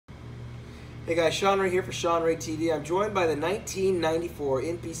Hey guys, Sean Ray here for Sean Ray TV. I'm joined by the 1994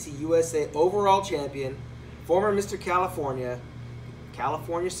 NPC USA overall champion, former Mr. California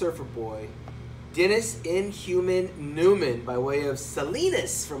Surfer Boy, Dennis Inhuman Newman, by way of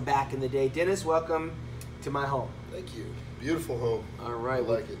Salinas from back in the day. Dennis, welcome to my home. Thank you. Beautiful home. All right. I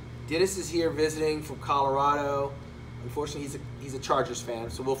like it. Dennis is here visiting from Colorado. Unfortunately, he's a Chargers fan,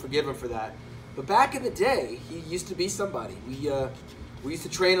 so we'll forgive him for that. But back in the day, he used to be somebody. We used to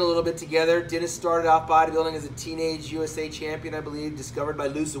train a little bit together. Dennis started off bodybuilding as a teenage USA champion, I believe, discovered by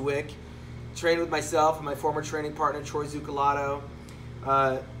Lou Zawick. Trained with myself and my former training partner, Troy Zucalato.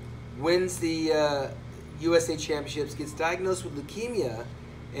 Wins the USA championships, gets diagnosed with leukemia,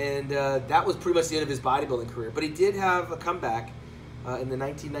 and that was pretty much the end of his bodybuilding career. But he did have a comeback in the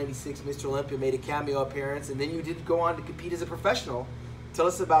 1996 Mr. Olympia, made a cameo appearance, and then you did go on to compete as a professional. Tell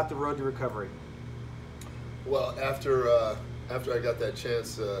us about the road to recovery. Well, after I got that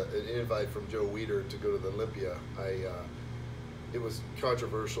chance, an invite from Joe Weider to go to the Olympia, it was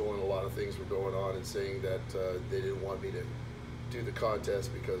controversial and a lot of things were going on and saying that they didn't want me to do the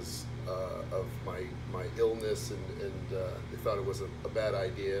contest because of my illness and they thought it was a bad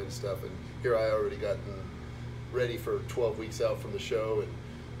idea and stuff. And here I already gotten ready for 12 weeks out from the show, and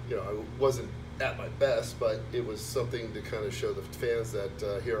you know, I wasn't at my best, but it was something to kind of show the fans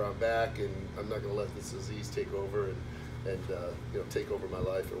that here I'm back and I'm not going to let this disease take over and you know, take over my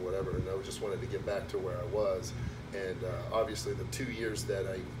life or whatever. And I just wanted to get back to where I was. And obviously the 2 years that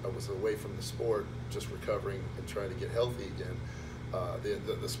I was away from the sport, just recovering and trying to get healthy again,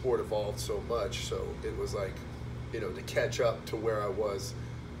 the sport evolved so much. So it was like, you know, to catch up to where I was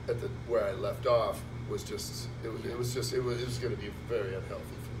at where I left off was just, it was going to be very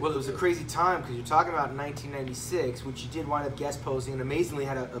unhealthy. Well, it was a crazy time because you're talking about 1996, which you did wind up guest posing and amazingly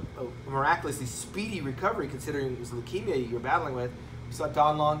had a miraculously speedy recovery considering it was leukemia you were battling with. We saw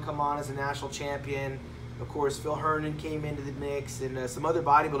Don Long come on as a national champion. Of course, Phil Herndon came into the mix, and some other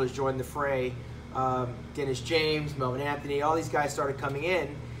bodybuilders joined the fray. Dennis James, Melvin Anthony, all these guys started coming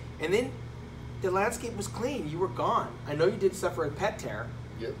in. And then the landscape was clean. You were gone. I know you did suffer a pec tear.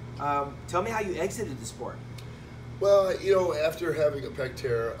 Yep. Tell me how you exited the sport. Well, you know, after having a pec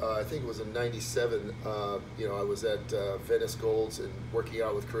tear, I think it was in '97, you know, I was at Venice Golds and working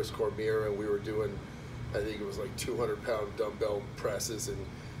out with Chris Cormier, and we were doing, I think it was like 200-pound dumbbell presses, and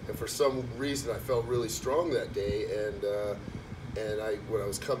for some reason I felt really strong that day, and when I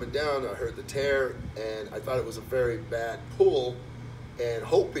was coming down, I heard the tear, and I thought it was a very bad pull, and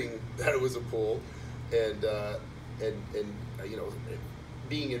hoping that it was a pull, and you know,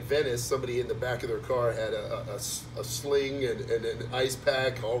 being in Venice, somebody in the back of their car had a sling and an ice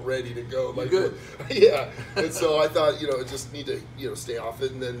pack all ready to go. Like, good. Yeah. And so I thought, you know, I just need to, you know, stay off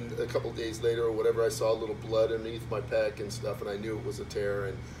it. And then a couple days later or whatever, I saw a little blood underneath my pec and stuff, and I knew it was a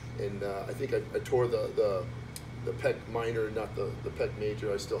tear. And I think I tore the pec minor, not the pec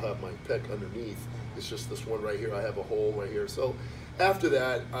major. I still have my pec underneath. It's just this one right here. I have a hole right here. So after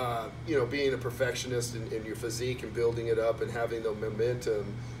that, you know, being a perfectionist in your physique and building it up and having the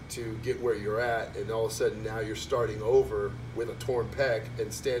momentum to get where you're at, and all of a sudden now you're starting over with a torn pec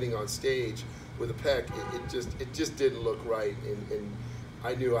and standing on stage with a pec, it just didn't look right, and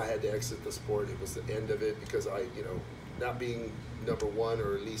I knew I had to exit the sport. It was the end of it because you know, not being number one,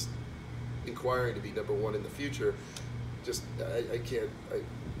 or at least inquiring to be number one in the future, just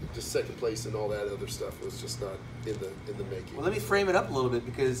just second place and all that other stuff was just not in the making. Well, let me frame it up a little bit,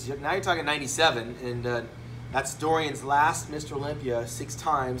 because now you're talking 97, and that's Dorian's last Mr. Olympia 6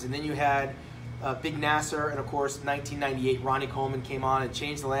 times, and then you had Big Nasser, and of course 1998 Ronnie Coleman came on and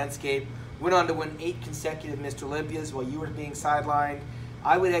changed the landscape, went on to win 8 consecutive Mr. Olympias while you were being sidelined.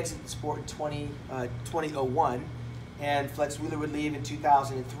 I would exit the sport in 2001, and Flex Wheeler would leave in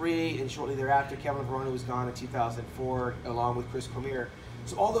 2003, and shortly thereafter Kevin Verona was gone in 2004 along with Chris Cormier.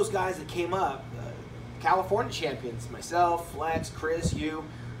 So all those guys that came up, California champions, myself, Flex, Chris, you,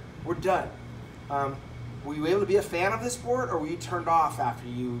 we're done. Were you able to be a fan of this sport, or were you turned off after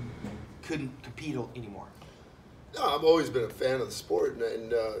you couldn't compete anymore? No, I've always been a fan of the sport,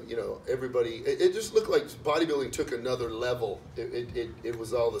 and you know, everybody, it just looked like bodybuilding took another level. It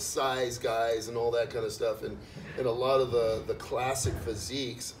was all the size guys and all that kind of stuff, and a lot of the classic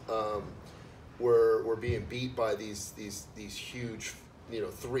physiques were being beat by these huge, you know,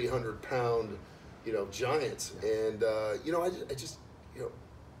 300-pound, you know, giants. And you know, I just, you know,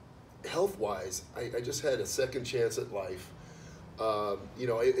 health-wise, I just had a second chance at life. You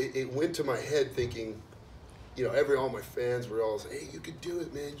know, it went to my head thinking, you know, all my fans were all saying, hey, you could do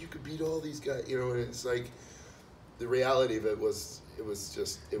it, man, you could beat all these guys, you know, and it's like, the reality of it was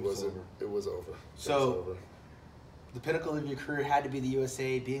over. So the pinnacle of your career had to be the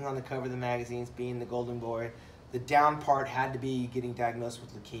USA, being on the cover of the magazines, being the golden boy. The down part had to be getting diagnosed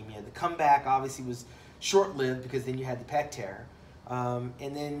with leukemia. The comeback obviously was short-lived because then you had the pec tear. And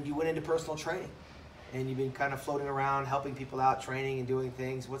then you went into personal training. And you've been kind of floating around, helping people out, training and doing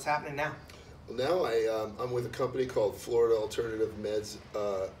things. What's happening now? Well, now I'm with a company called Florida Alternative Meds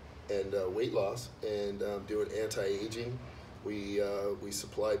and Weight Loss, and I'm doing anti-aging. We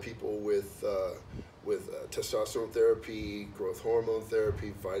supply people with testosterone therapy, growth hormone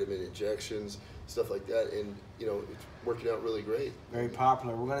therapy, vitamin injections, stuff like that, and you know, it's working out really great. Very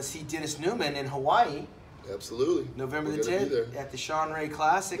popular. We're going to see Dennis Newman in Hawaii. Absolutely. November the 10th at the Sean Ray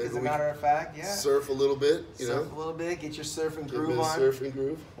Classic, Maybe as a matter of fact. Yeah. Surf a little bit, Surf a little bit, get your surfing groove on. Surfing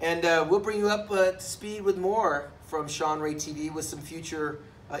groove. And we'll bring you up to speed with more from Sean Ray TV with some future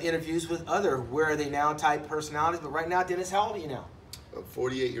interviews with other Where Are They Now type personalities. But right now, Dennis, how old are you now? I'm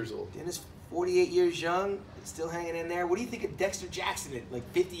 48 years old. Dennis, 48 years young, still hanging in there. What do you think of Dexter Jackson at like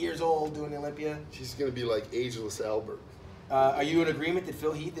 50 years old doing the Olympia? She's going to be like ageless Albert. Are you in agreement that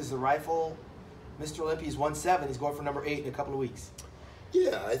Phil Heath is the rightful Mr. Olympia? He's 1-7. He's going for number 8 in a couple of weeks.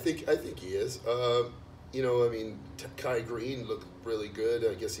 Yeah, I think he is. You know, I mean, Kai Green looked really good.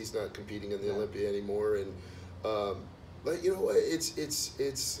 I guess he's not competing in the Olympia anymore. And but you know, I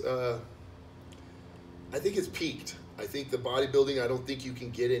think it's peaked. I think the bodybuilding, I don't think you can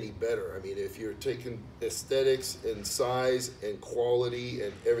get any better. I mean, if you're taking aesthetics and size and quality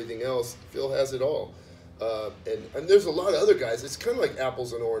and everything else, Phil has it all. And there's a lot of other guys. It's kind of like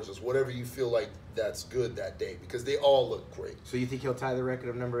apples and oranges, whatever you feel like that's good that day, because they all look great. So you think he'll tie the record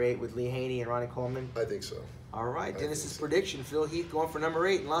of number 8 with Lee Haney and Ronnie Coleman? I think so. All right, Dennis's prediction, Phil Heath going for number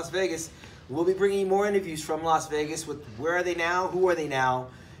 8 in Las Vegas. We'll be bringing you more interviews from Las Vegas with Where Are They Now, Who Are They Now,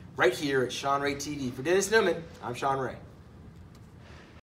 right here at Sean Ray TV. For Dennis Newman, I'm Sean Ray.